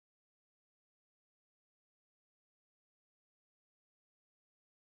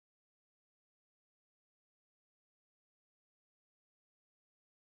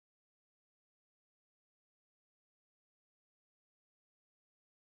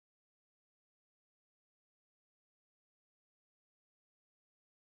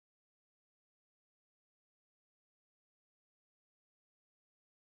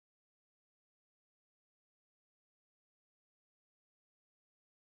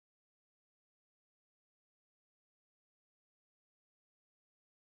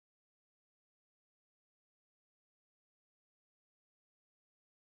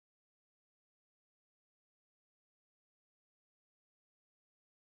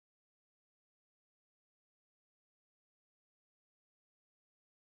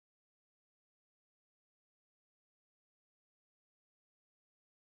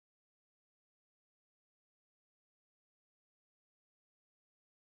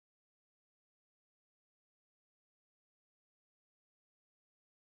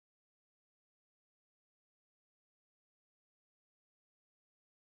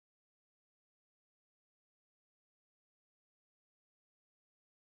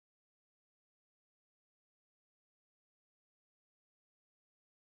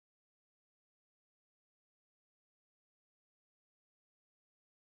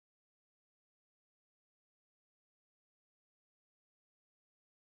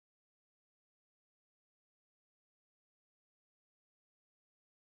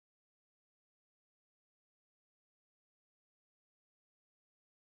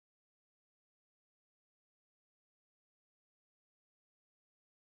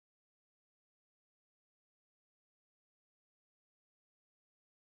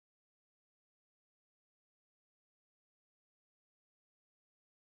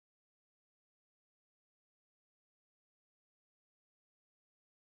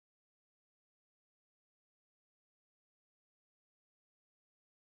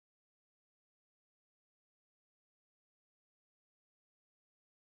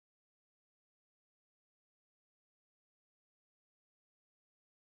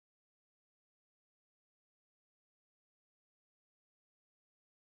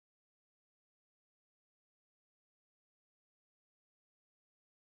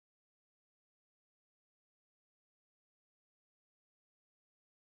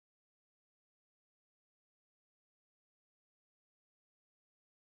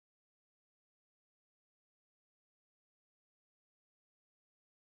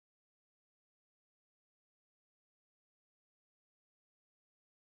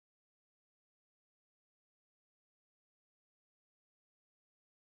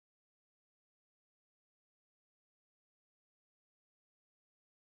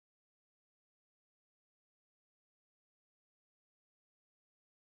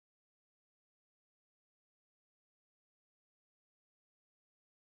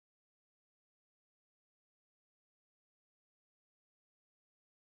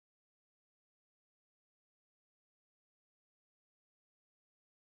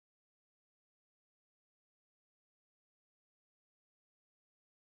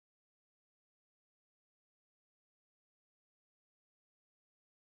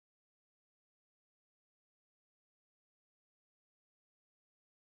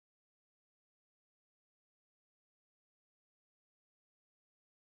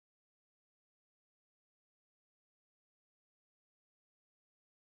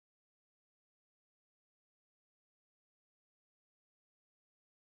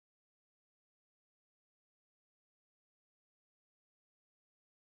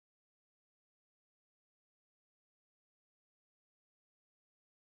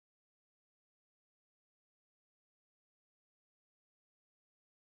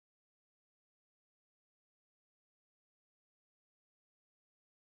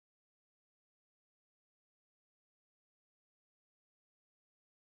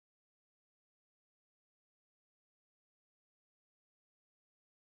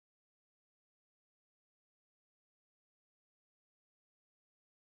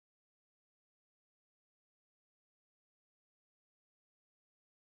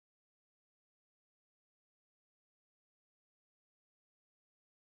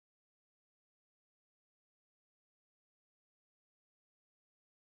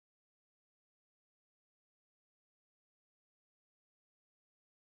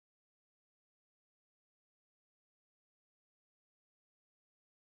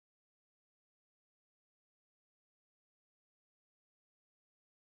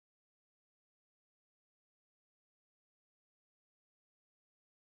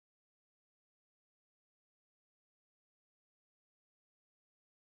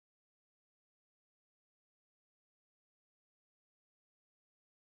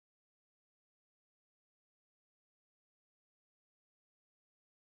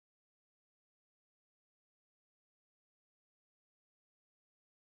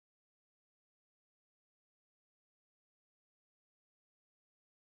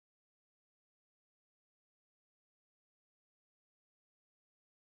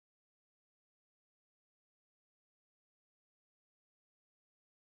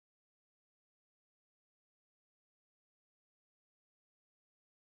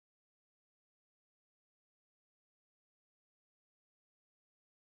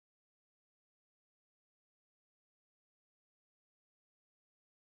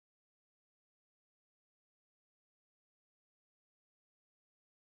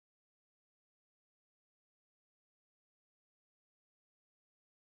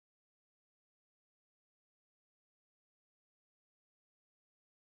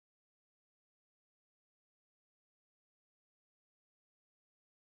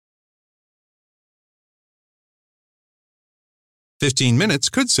15 minutes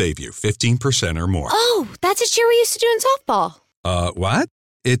could save you 15% or more. Oh, that's a cheer we used to do in softball. What?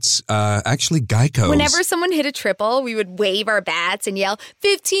 It's actually Geico's. Whenever someone hit a triple, we would wave our bats and yell,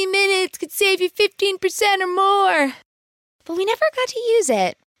 15 minutes could save you 15% or more. But we never got to use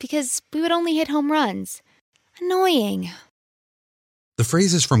it because we would only hit home runs. Annoying. The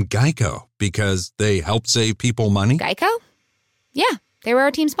phrase is from Geico because they help save people money. Geico? Yeah, they were our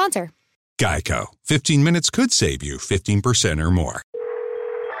team sponsor. Geico. 15 minutes could save you 15% or more.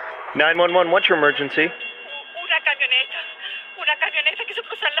 911, what's your emergency? Una camioneta quiso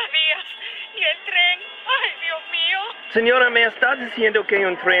cruzar las vías. Y el tren, ay, Dios mío. Señora, ¿me estás diciendo que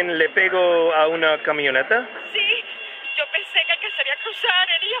un tren le pegó a una camioneta? Sí, yo pensé que alcanzaría a cruzar.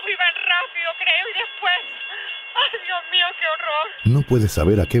 Ellos iban rápido, creo, y después... Ay, Dios mío, qué horror. No puedes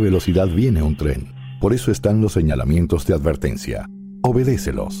saber a qué velocidad viene un tren. Por eso están los señalamientos de advertencia.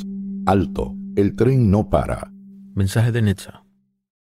 Obedécelos. Alto, el tren no para. Mensaje de Netza.